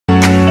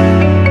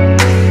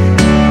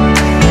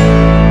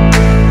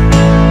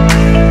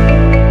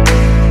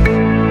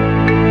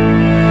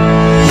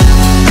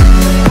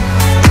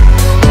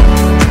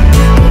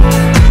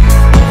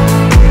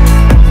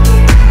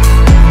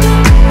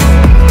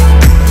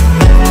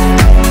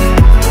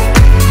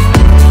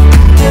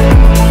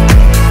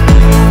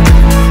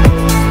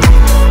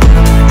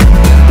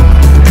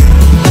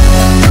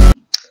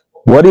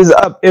What is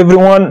up,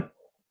 everyone?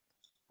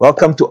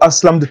 Welcome to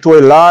Aslam Du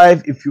Toit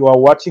Live. If you are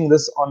watching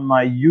this on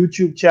my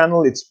YouTube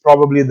channel, it's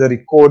probably the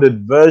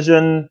recorded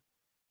version.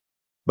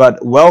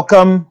 But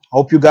welcome.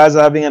 Hope you guys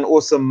are having an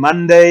awesome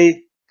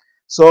Monday.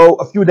 So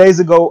a few days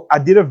ago, I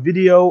did a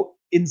video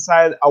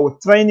inside our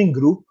training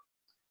group.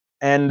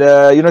 And,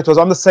 it was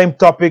on the same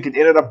topic. It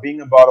ended up being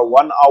about a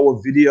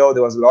 1-hour video.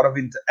 There was a lot of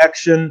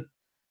interaction.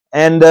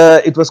 And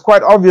it was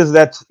quite obvious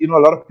that, a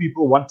lot of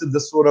people wanted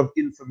this sort of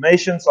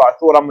information. So I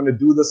thought I'm going to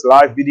do this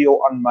live video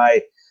on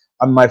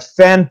my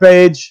fan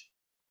page.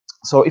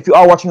 So if you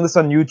are watching this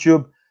on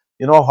YouTube,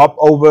 hop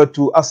over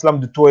to Aslam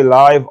Du Toit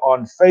Live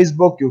on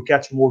Facebook. You'll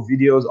catch more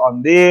videos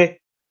on there.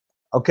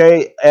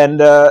 Okay. And,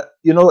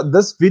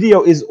 this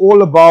video is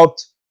all about,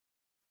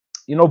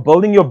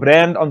 building your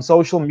brand on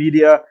social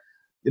media.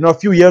 A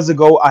few years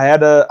ago, I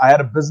had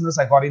a business.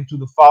 I got into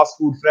the fast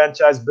food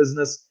franchise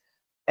business.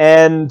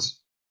 And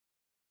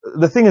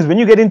the thing is, when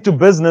you get into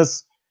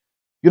business,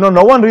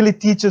 no one really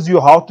teaches you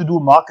how to do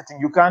marketing.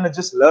 You kind of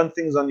just learn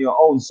things on your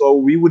own. So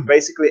we would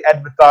basically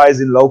advertise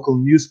in local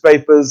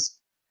newspapers.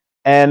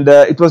 And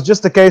it was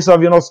just a case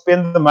of,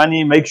 spend the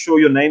money, make sure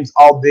your name's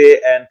out there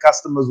and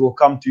customers will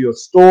come to your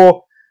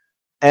store.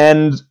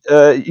 And,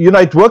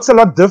 it works a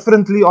lot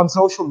differently on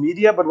social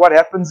media. But what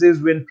happens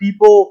is when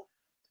people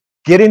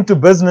get into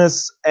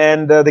business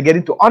and they get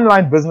into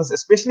online business,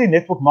 especially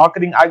network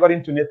marketing. I got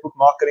into network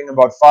marketing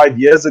about 5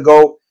 years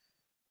ago.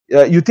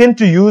 You tend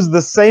to use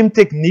the same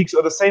techniques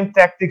or the same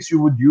tactics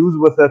you would use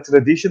with a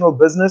traditional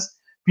business.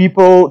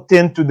 People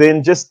tend to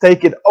then just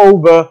take it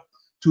over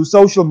to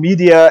social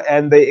media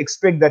and they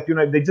expect that,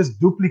 if they just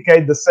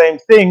duplicate the same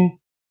thing,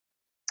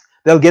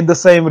 they'll get the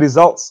same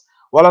results.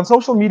 Well, on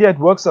social media, it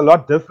works a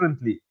lot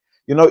differently.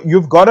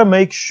 You've got to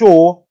make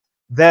sure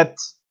that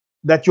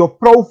your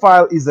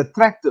profile is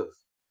attractive.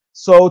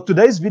 So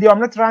today's video, I'm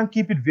going to try and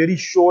keep it very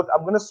short.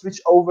 I'm going to switch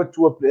over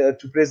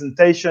to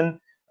presentation.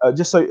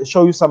 Just so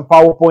show you some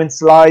PowerPoint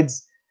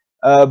slides.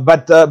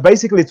 But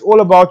basically, it's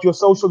all about your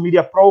social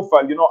media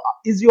profile.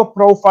 Is your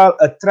profile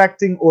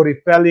attracting or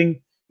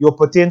repelling your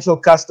potential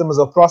customers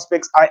or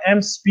prospects? I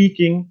am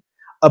speaking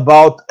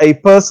about a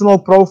personal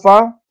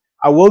profile.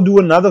 I will do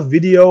another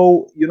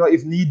video,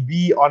 if need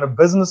be, on a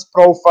business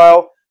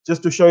profile,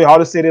 just to show you how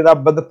to set it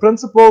up. But the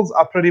principles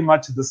are pretty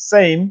much the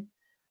same,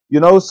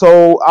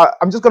 So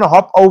I'm just going to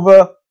hop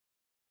over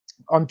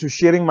onto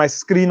sharing my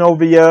screen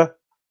over here.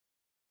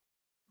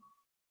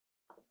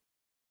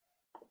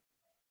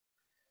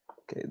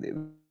 Okay, there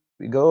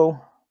we go.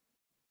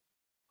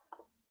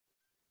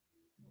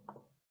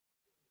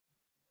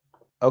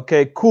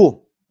 Okay,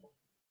 cool.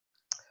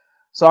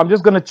 So I'm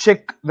just going to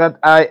check that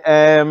I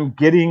am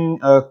getting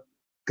a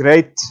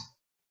great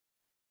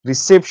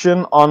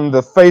reception on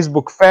the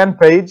Facebook fan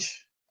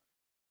page.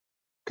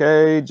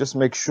 Okay, just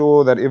make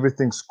sure that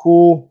everything's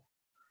cool.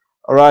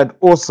 All right,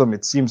 awesome.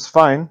 It seems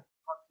fine.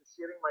 I'm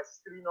sharing my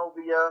screen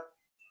over here.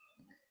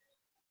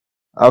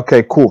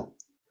 Okay, cool.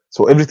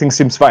 So everything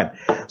seems fine.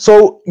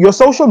 So your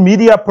social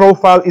media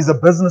profile is a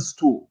business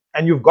tool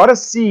and you've got to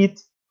see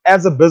it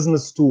as a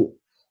business tool.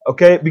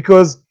 Okay,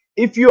 because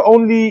if you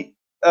only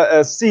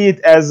see it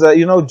as,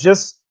 you don't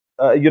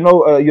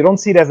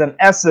see it as an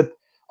asset,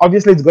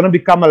 obviously it's going to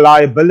become a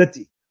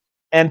liability.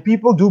 And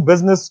people do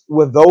business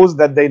with those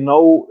that they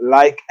know,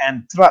 like,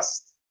 and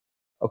trust.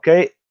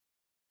 Okay.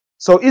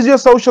 So is your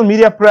social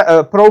media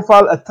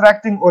profile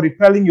attracting or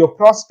repelling your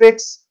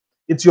prospects?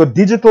 It's your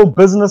digital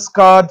business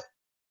card.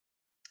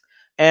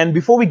 And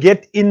before we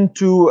get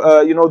into,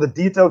 the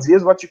details,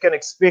 here's what you can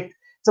expect.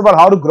 It's about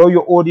how to grow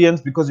your audience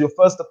because your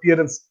first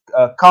appearance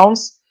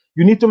counts.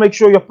 You need to make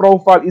sure your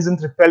profile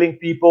isn't repelling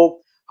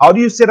people. How do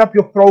you set up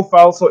your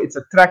profile so it's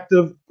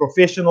attractive,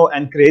 professional,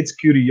 and creates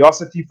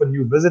curiosity for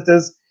new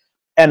visitors?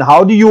 And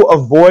how do you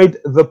avoid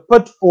the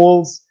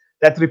pitfalls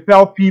that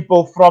repel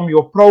people from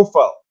your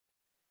profile?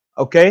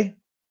 Okay?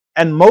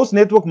 And most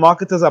network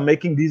marketers are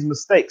making these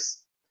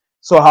mistakes.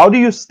 So how do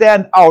you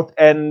stand out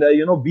and,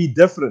 be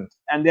different?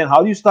 And then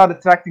how do you start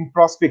attracting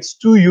prospects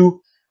to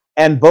you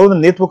and build a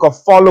network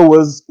of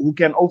followers who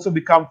can also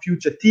become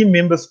future team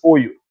members for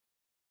you?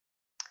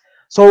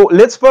 So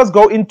let's first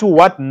go into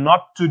what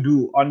not to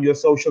do on your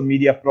social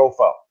media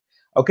profile.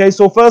 Okay,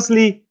 so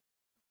firstly,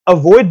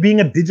 avoid being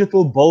a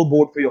digital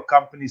billboard for your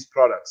company's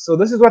products. So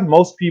this is what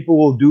most people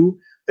will do.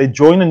 They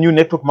join a new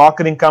network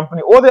marketing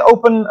company or they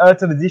open a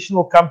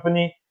traditional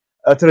company,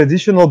 a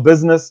traditional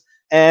business.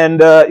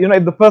 And,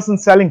 if the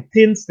person's selling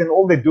tints, then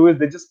all they do is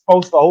they just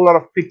post a whole lot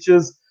of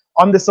pictures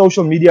on the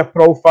social media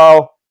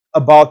profile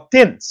about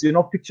tints,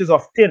 pictures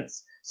of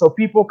tints. So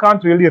people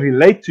can't really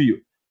relate to you.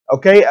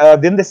 Okay.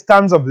 Then there's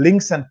tons of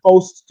links and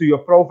posts to your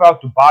profile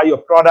to buy your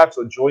products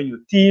or join your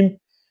team.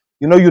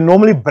 You're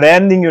normally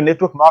branding your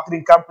network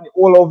marketing company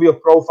all over your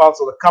profile.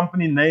 So the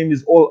company name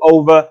is all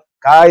over.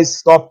 Guys,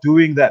 stop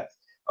doing that.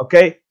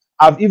 Okay.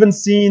 I've even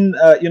seen,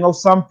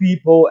 some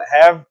people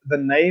have the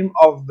name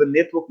of the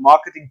network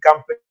marketing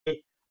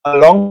company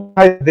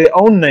alongside their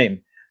own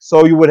name.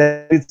 So you would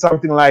have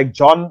something like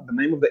John, the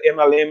name of the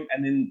MLM,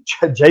 and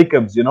then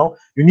Jacobs, You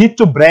need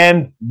to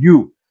brand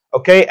you.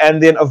 Okay,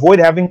 and then avoid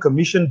having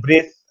commission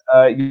breath,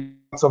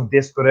 lots of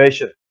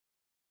desperation.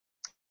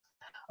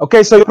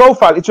 Okay, so your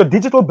profile, it's your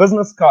digital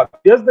business card.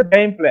 Here's the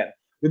game plan.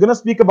 We're going to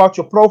speak about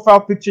your profile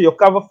picture, your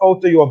cover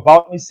photo, your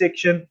about me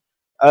section,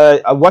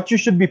 what you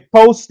should be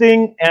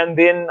posting, and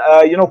then,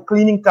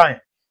 cleaning time.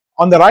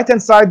 On the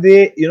right-hand side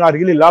there, I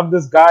really love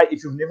this guy.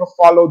 If you've never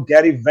followed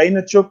Gary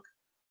Vaynerchuk,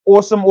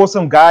 awesome,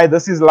 awesome guy.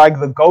 This is like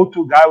the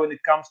go-to guy when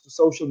it comes to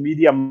social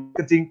media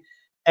marketing.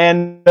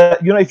 And,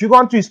 if you go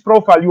onto his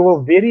profile, you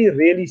will very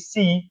rarely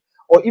see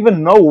or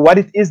even know what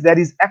it is that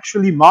he's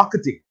actually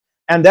marketing.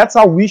 And that's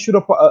how we should,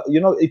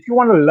 if you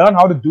want to learn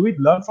how to do it,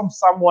 learn from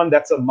someone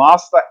that's a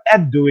master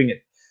at doing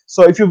it.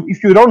 So if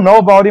you don't know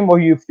about him, or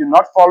if you're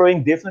not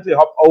following, definitely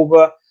hop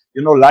over,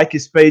 like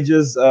his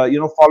pages,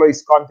 follow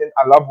his content.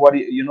 I love what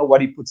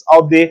he puts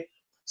out there.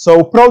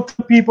 So pro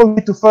people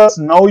need to first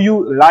know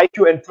you, like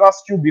you, and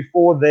trust you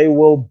before they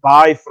will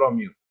buy from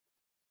you.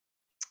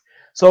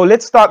 So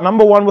let's start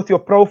number one with your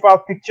profile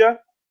picture.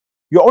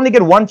 You only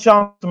get one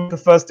chance to make a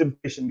first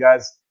impression,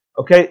 guys.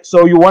 Okay,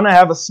 so you want to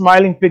have a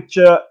smiling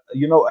picture,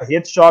 a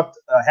headshot,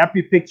 a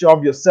happy picture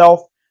of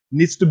yourself.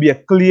 Needs to be a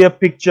clear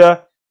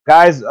picture.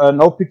 Guys,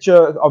 no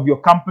picture of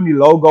your company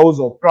logos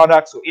or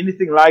products or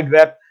anything like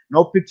that.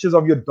 No pictures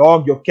of your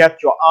dog, your cat,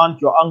 your aunt,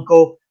 your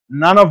uncle.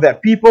 None of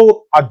that.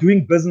 People are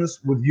doing business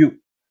with you.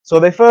 So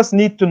they first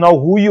need to know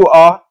who you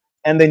are,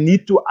 and they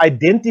need to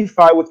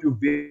identify with you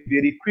very,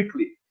 very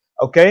quickly.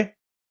 Okay,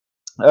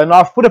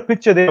 now I've put a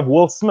picture there of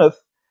Will Smith,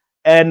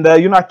 and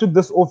I took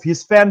this off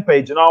his fan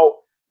page. Now,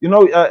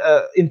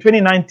 in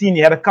 2019, he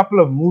had a couple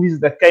of movies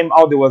that came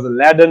out. There was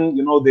Aladdin,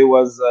 there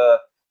was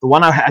the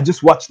one I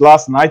just watched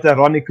last night,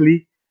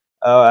 ironically.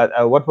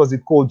 What was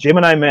it called?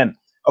 Gemini Man.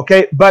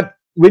 Okay, but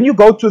when you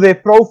go to their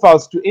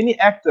profiles, to any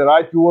actor,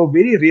 right, you will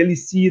very rarely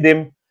see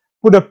them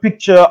put a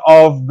picture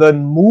of the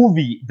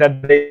movie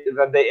that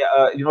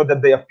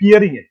they're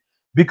appearing in,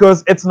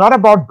 because it's not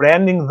about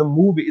branding the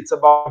movie, it's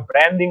about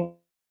branding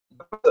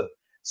the person.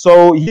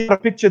 So he had a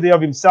picture there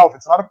of himself.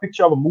 It's not a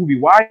picture of a movie.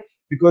 Why?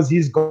 Because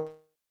he's got,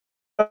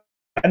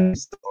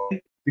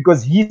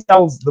 because he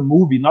sells the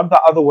movie, not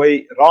the other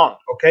way around.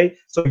 Okay,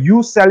 so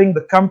you selling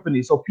the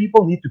company, so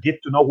people need to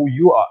get to know who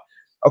you are.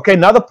 Okay,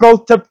 another pro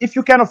tip: if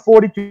you can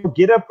afford it, you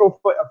get a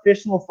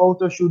professional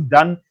photo shoot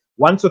done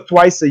once or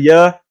twice a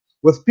year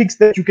with pics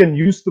that you can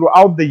use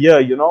throughout the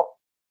year.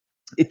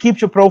 It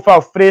keeps your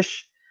profile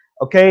fresh.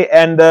 Okay,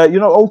 and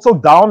also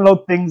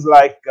download things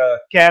like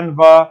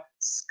Canva,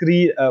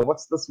 Screen.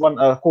 What's this one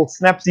called?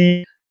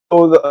 Snapseed.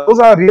 So those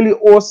are really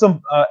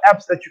awesome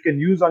apps that you can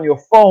use on your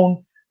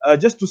phone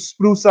just to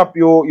spruce up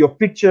your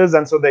pictures,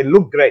 and so they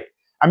look great.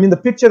 I mean, the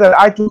picture that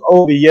I took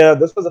over here,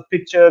 this was a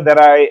picture that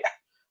I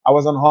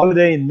was on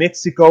holiday in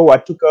Mexico. I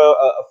took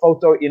a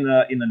photo in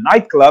a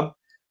nightclub,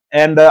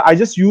 and I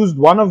just used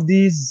one of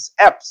these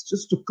apps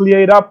just to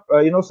clear it up,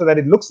 so that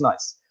it looks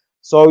nice.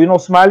 So,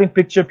 smiling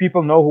picture,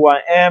 people know who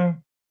I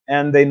am,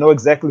 and they know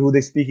exactly who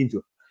they're speaking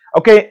to.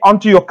 Okay,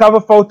 onto your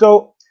cover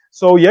photo.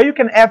 So yeah, you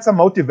can add some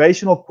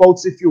motivational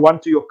quotes if you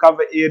want to your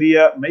cover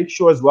area. Make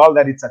sure as well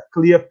that it's a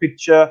clear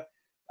picture,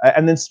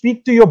 and then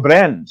speak to your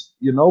brand.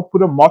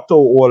 Put a motto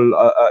or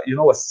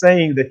a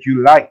saying that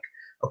you like.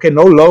 Okay,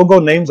 no logo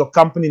names or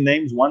company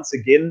names. Once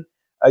again,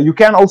 you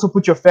can also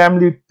put your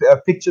family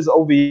pictures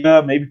over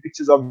here, maybe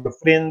pictures of your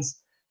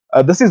friends.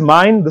 This is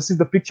mine. This is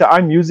the picture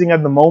I'm using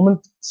at the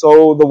moment.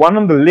 So the one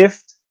on the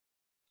left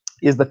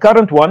is the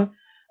current one.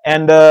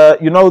 And,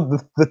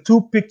 the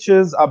two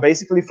pictures are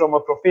basically from a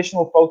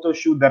professional photo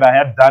shoot that I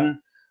had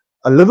done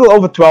a little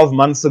over 12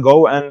 months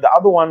ago. And the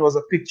other one was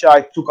a picture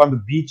I took on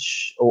the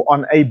beach, or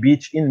on a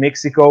beach in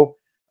Mexico.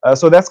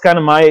 So that's kind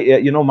of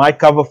my, my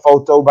cover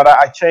photo. But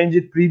I changed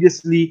it.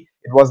 Previously,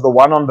 it was the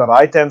one on the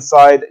right-hand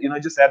side.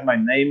 It just had my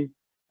name,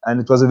 and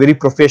it was a very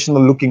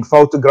professional looking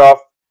photograph.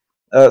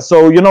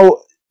 So,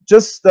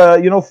 just,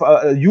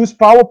 use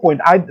PowerPoint.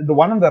 The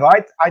one on the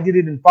right, I did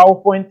it in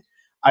PowerPoint.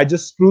 I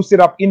just spruced it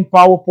up in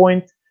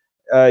PowerPoint,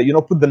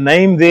 put the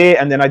name there,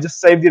 and then I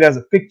just saved it as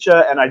a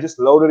picture, and I just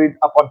loaded it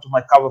up onto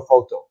my cover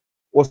photo.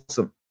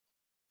 Awesome.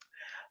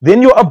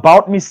 Then your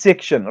About Me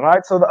section,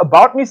 right? So the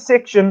About Me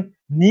section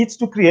needs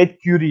to create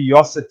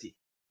curiosity,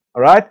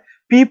 all right?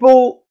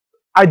 People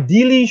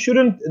ideally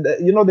shouldn't,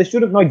 they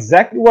shouldn't know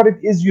exactly what it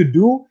is you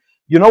do.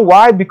 You know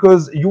why?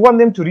 Because you want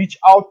them to reach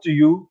out to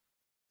you,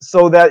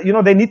 so that,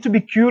 they need to be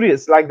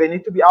curious. Like, they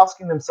need to be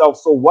asking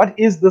themselves, so what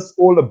is this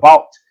all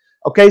about?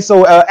 Okay,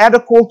 so add a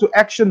call to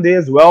action there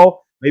as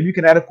well. Maybe you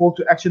can add a call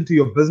to action to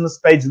your business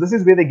page. This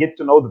is where they get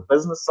to know the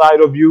business side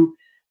of you,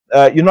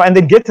 and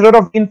then get rid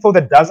of info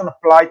that doesn't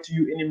apply to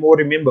you anymore.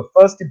 Remember,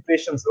 first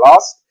impressions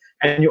last,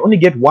 and you only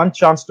get one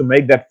chance to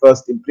make that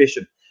first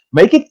impression.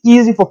 Make it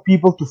easy for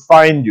people to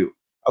find you.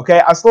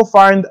 Okay, I still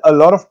find a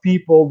lot of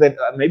people that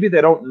maybe they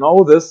don't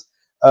know this,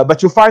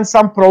 but you'll find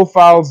some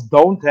profiles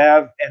don't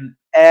have an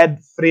add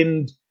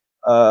friend,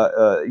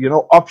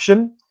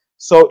 option.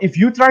 So if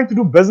you're trying to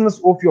do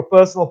business off your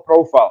personal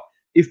profile,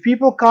 if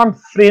people can't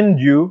friend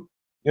you,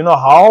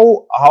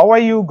 how are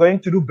you going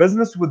to do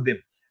business with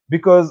them?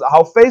 because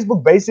how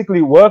Facebook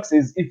basically works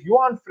is, if you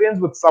aren't friends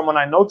with someone,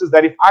 I noticed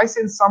that if I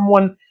send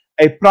someone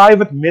a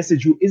private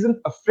message who isn't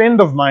a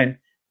friend of mine,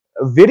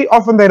 very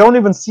often they don't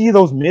even see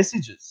those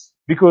messages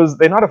because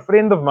they're not a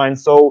friend of mine.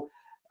 So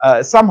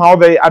somehow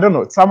I don't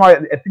know, somehow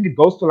I think it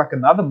goes to like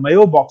another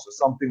mailbox or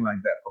something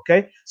like that.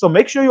 Okay, so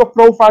make sure your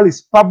profile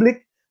is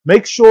public.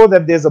 Make sure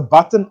that there's a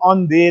button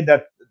on there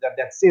that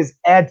says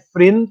add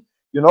friend.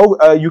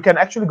 You can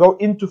actually go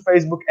into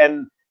Facebook,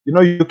 and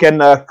you can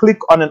click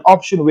on an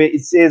option where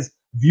it says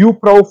view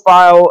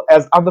profile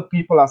as other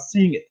people are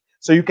seeing it.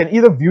 So you can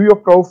either view your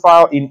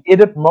profile in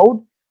edit mode,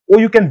 or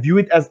you can view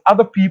it as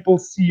other people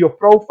see your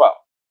profile.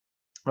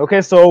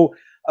 Okay, so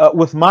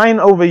with mine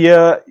over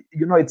here,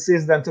 it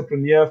says the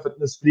entrepreneur,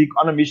 fitness freak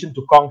on a mission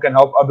to conquer and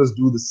help others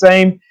do the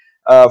same.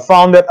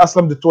 Found at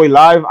Aslam Du Toit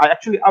Live. I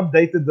actually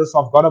updated this.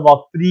 I've got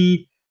about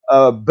 3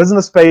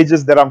 business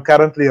pages that I'm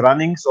currently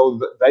running, so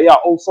they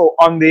are also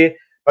on there.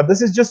 But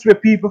this is just where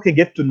people can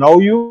get to know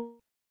you,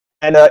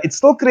 and it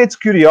still creates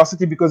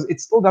curiosity because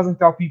it still doesn't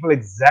tell people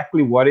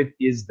exactly what it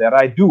is that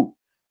I do.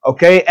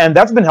 Okay, and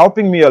that's been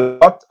helping me a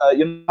lot.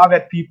 I've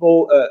had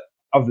people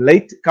of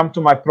late come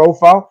to my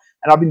profile,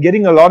 and I've been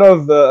getting a lot of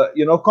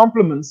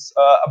compliments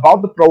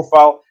about the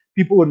profile.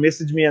 People would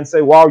message me and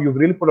say, wow, you've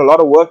really put a lot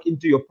of work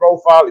into your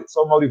profile. It's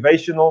so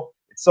motivational,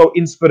 it's so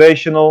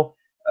inspirational,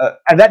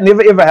 and that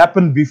never ever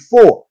happened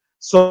before.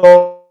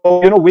 So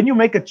when you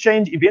make a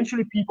change,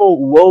 eventually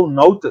people will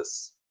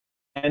notice.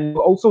 And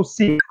you also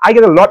see, I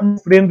get a lot more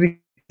friend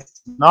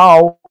requests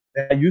now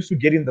than I used to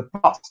get in the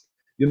past.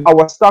 I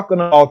was stuck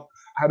on about,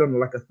 I don't know,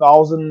 like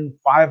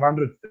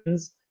 1,500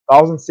 friends,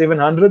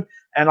 1,700,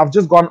 and I've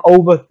just gone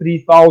over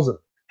 3,000.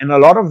 And a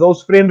lot of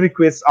those friend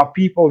requests are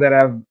people that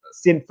have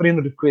sent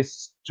friend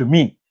requests to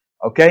me.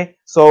 Okay,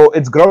 so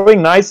it's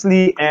growing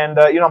nicely, and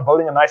I'm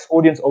building a nice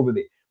audience over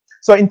there.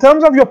 So in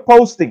terms of your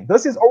posting,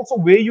 this is also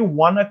where you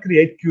want to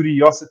create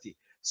curiosity.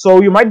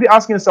 So you might be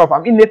asking yourself,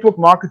 I'm in network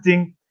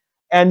marketing,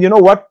 and you know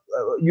what?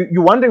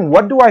 You're wondering,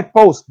 what do I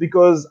post?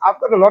 Because I've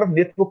got a lot of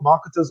network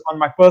marketers on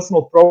my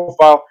personal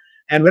profile,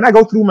 and when I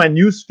go through my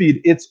news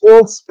feed, it's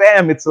all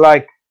spam. It's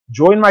like,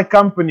 join my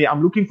company.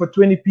 I'm looking for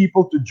 20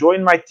 people to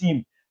join my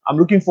team. I'm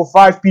looking for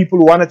 5 people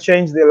who want to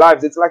change their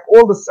lives. It's like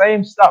all the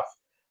same stuff.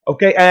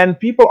 Okay, and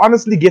people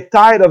honestly get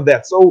tired of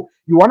that. So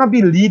you want to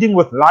be leading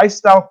with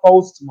lifestyle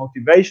posts,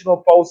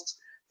 motivational posts,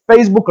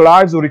 Facebook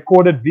Lives or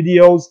recorded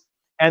videos,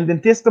 and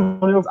then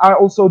testimonials. I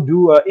also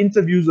do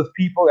interviews with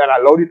people, and I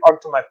load it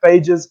onto my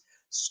pages.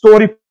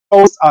 Story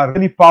posts are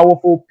really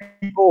powerful.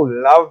 People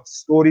love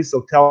stories,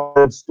 so tell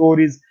them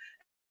stories,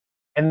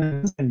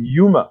 and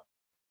humor.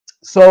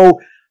 So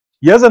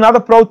here's another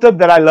pro tip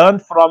that I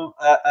learned from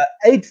an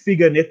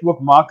 8-figure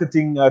network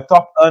marketing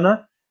top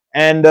earner.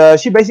 And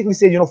she basically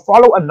said,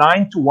 follow a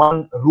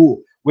 9-to-1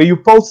 rule where you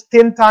post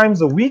 10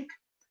 times a week.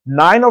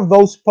 9 of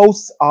those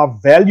posts are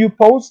value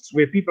posts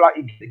where people are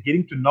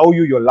getting to know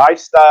you, your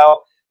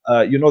lifestyle,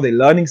 they're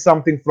learning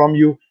something from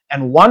you.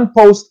 And 1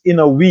 post in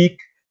a week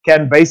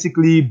can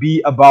basically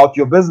be about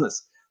your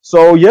business.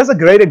 So here's a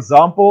great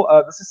example.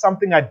 This is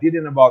something I did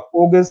in about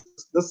August.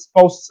 This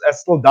post has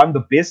still done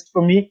the best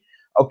for me.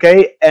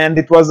 Okay, and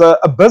it was a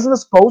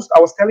business post. I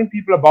was telling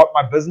people about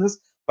my business,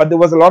 but there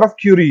was a lot of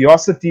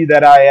curiosity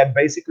that I had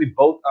basically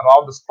built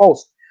around this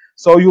post.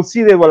 So you'll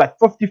see there were like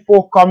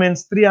 54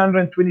 comments,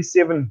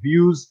 327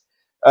 views,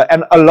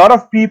 and a lot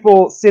of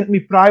people sent me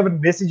private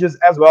messages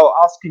as well,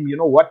 asking,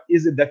 what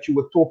is it that you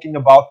were talking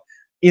about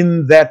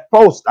in that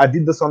post? I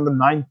did this on the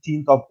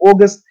 19th of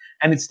August,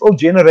 and it still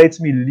generates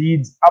me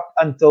leads up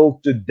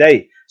until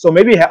today. So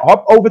maybe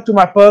hop over to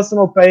my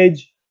personal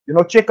page,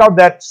 check out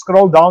that,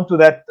 scroll down to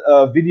that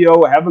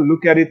video, have a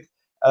look at it.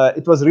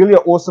 It was really an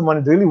awesome one.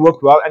 It really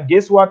worked well. And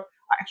guess what?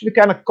 I actually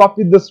kind of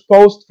copied this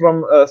post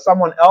from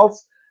someone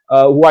else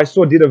who I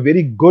saw did a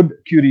very good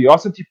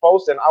curiosity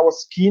post, and I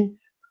was keen,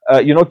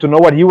 to know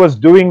what he was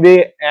doing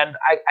there. And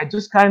I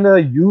just kind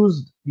of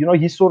used,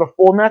 his sort of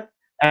format,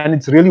 and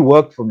it's really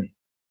worked for me.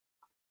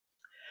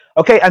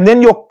 Okay, and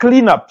then your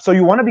cleanup. So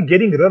you want to be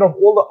getting rid of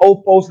all the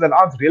old posts that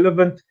aren't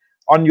relevant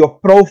on your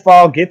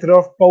profile. Get rid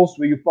of posts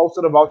where you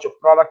posted about your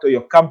product or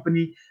your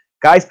company.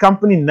 Guys,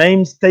 company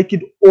names, take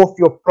it off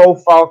your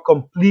profile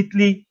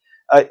completely.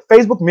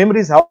 Facebook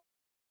memories help.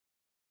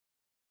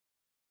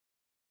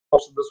 I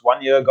posted this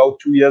 1 year ago,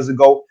 2 years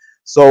ago.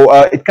 So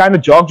it kind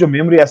of jogs your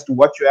memory as to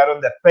what you had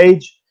on that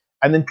page.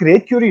 And then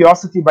create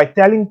curiosity by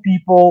telling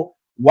people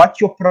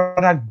what your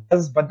product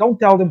does, but don't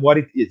tell them what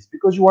it is,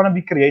 because you want to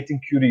be creating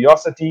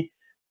curiosity.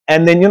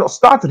 And then,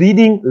 start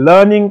reading,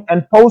 learning,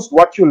 and post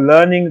what you're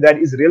learning that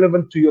is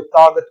relevant to your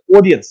target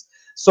audience.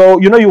 So,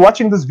 you're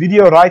watching this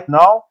video right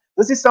now.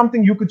 This is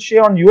something you could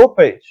share on your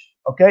page.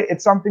 Okay,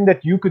 it's something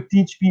that you could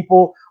teach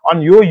people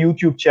on your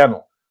YouTube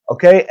channel.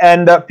 Okay,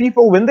 and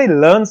people, when they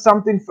learn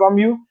something from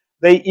you,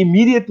 they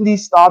immediately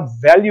start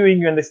valuing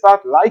you and they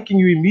start liking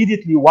you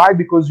immediately. Why?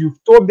 Because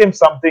you've taught them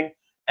something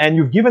and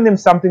you've given them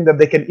something that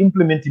they can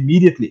implement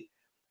immediately.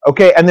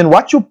 Okay, and then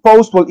what you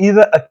post will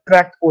either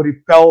attract or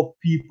repel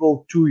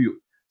people to you.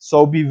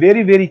 So be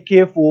very, very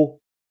careful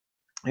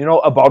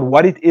about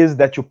what it is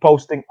that you're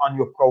posting on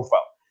your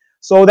profile.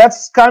 So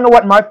that's kind of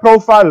what my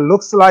profile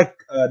looks like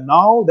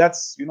now.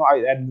 That's,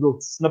 I add little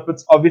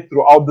snippets of it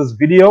throughout this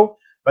video,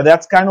 but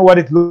that's kind of what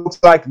it looks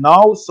like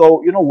now.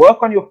 So,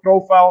 work on your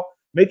profile,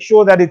 make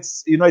sure that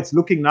it's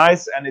looking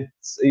nice, and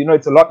it's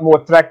a lot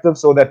more attractive,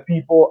 so that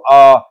people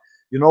are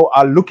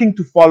looking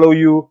to follow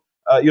you.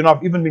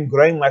 I've even been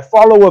growing my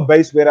follower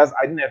base, whereas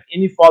I didn't have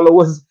any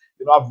followers.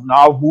 I've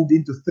now moved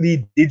into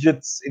 3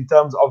 digits in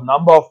terms of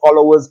number of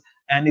followers,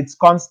 and it's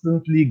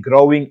constantly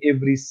growing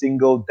every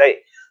single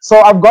day.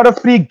 So I've got a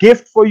free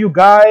gift for you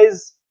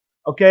guys.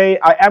 Okay,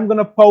 I am going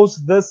to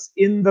post this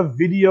in the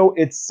video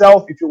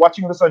itself. If you're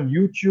watching this on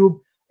YouTube,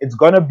 it's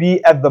going to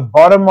be at the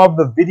bottom of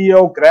the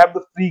video. Grab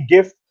the free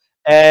gift,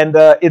 and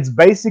it's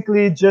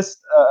basically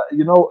just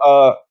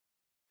a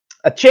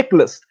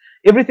checklist.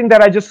 Everything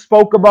that I just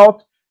spoke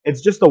about,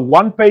 it's just a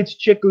one-page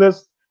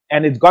checklist,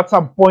 and it's got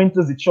some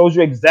pointers. It shows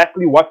you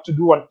exactly what to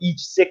do on each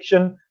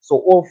section, so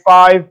all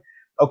 5.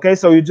 Okay,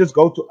 so you just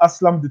go to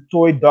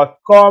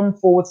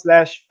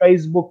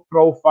aslamdutoit.com/Facebook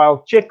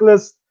profile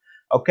checklist.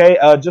 Okay,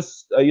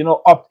 just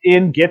opt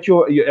in, get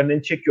and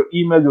then check your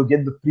email. You'll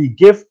get the free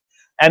gift,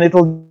 and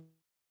it'll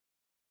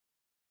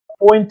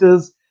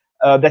pointers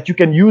that you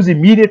can use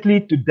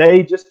immediately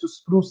today, just to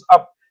spruce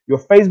up your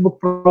Facebook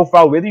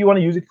profile. Whether you want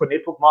to use it for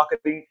network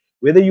marketing,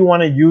 whether you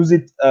want to use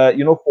it,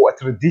 for a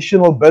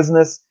traditional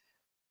business.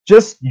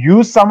 Just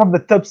use some of the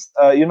tips,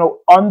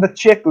 on the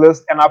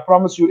checklist, and I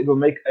promise you, it will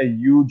make a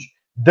huge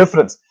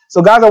difference.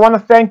 So guys, I want to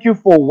thank you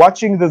for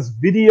watching this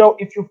video.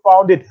 If you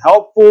found it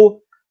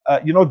helpful,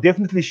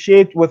 definitely share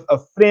it with a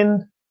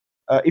friend.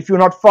 If you're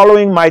not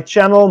following my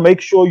channel,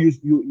 make sure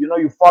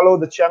you follow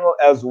the channel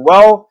as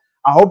well.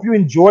 I hope you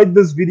enjoyed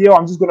this video.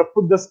 I'm just going to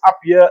put this up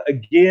here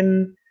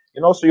again.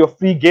 So your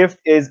free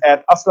gift is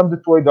at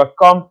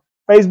aslamdutoit.com,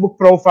 Facebook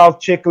profile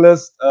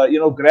checklist.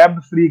 Grab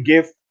the free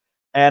gift,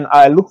 and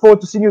I look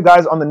forward to seeing you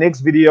guys on the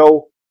next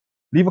video.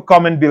 Leave a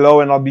comment below,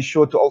 and I'll be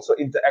sure to also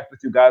interact with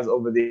you guys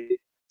over there.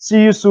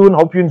 See you soon.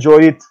 Hope you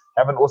enjoyed it.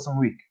 Have an awesome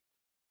week.